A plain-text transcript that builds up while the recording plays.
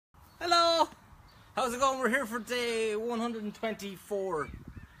How's it going? We're here for day 124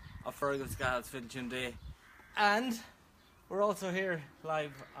 of Fergal Scahill's Fiddle Tune Day, and we're also here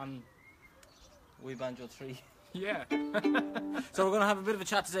live on We Banjo 3. Yeah. So we're going to have a bit of a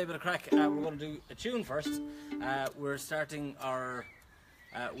chat today, a bit of crack. We're going to do a tune first. We're starting our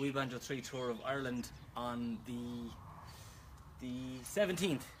We Banjo 3 tour of Ireland on the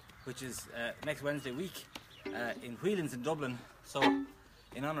 17th, which is next Wednesday week, in Whelan's in Dublin. So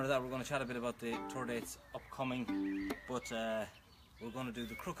in honour of that, we're going to chat a bit about the tour dates upcoming, but we're going to do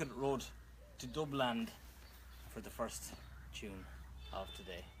the Crooked Road to Dublin for the first tune of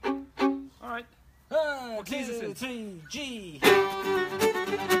today. Alright. 1, 2, 3, G!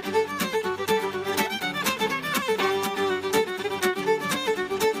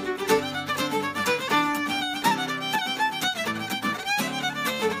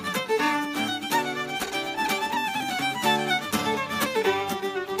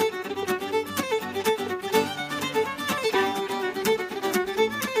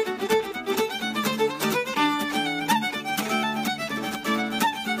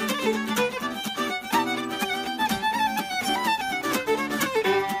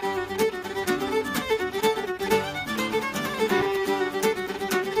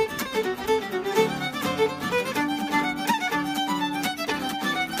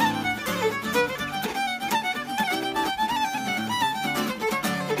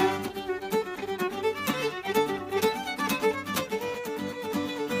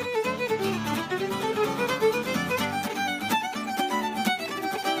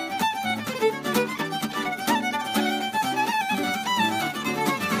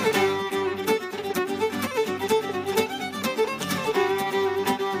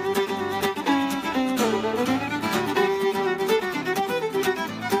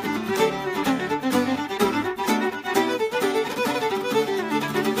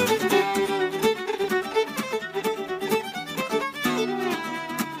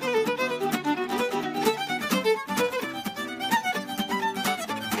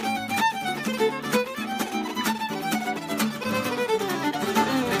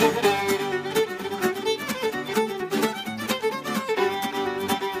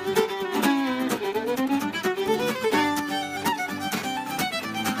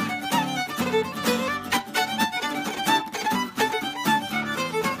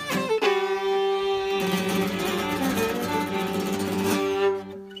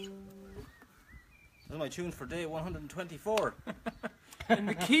 My tune for day 124. In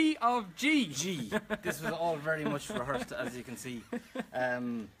the key of G. G. This was all very much rehearsed, as you can see.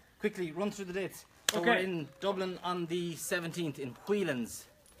 Quickly run through the dates. So Okay. we're in Dublin on the 17th in Whelan's.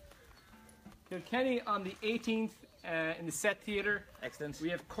 Kilkenny on the 18th in the Set Theatre. Excellent. We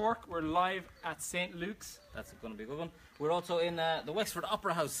have Cork, we're live at St. Luke's. That's going to be a good one. We're also in the Wexford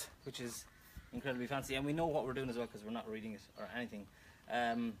Opera House, which is incredibly fancy, and we know what we're doing as well because we're not reading it or anything.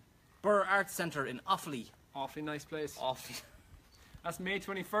 Burr Arts Centre in Offaly. Awfully nice place. Offaly. That's May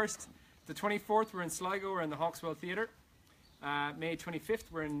 21st. The 24th we're in Sligo, we're in the Hawkswell Theatre. May 25th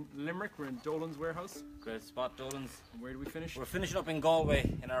we're in Limerick, we're in Dolan's Warehouse. Great spot, Dolan's. And where do we finish? We're finishing up in Galway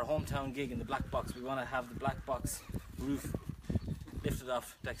in our hometown gig in the Black Box. We want to have the Black Box roof lifted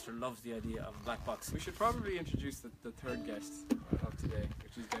off. Dexter loves the idea of a Black Box. We should probably introduce the third guest of today,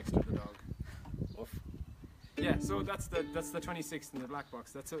 which is Dexter the dog. Oof. Yeah, so that's the 26th in the Black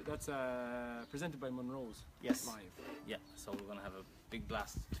Box. That's presented by Monroe's. Yes. Live. Yeah, so we're going to have a big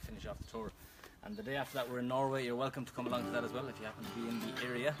blast to finish off the tour. And the day after that we're in Norway. You're welcome to come along to that as well if you happen to be in the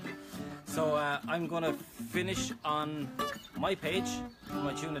area. So I'm going to finish on my page,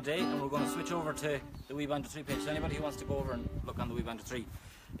 my tune a day, and we're going to switch over to the We Banjo 3 page. So anybody who wants to go over and look on the We Banjo 3.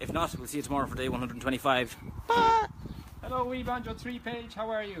 If not, we'll see you tomorrow for day 125. Bye! Hello, We Banjo 3 page. How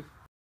are you?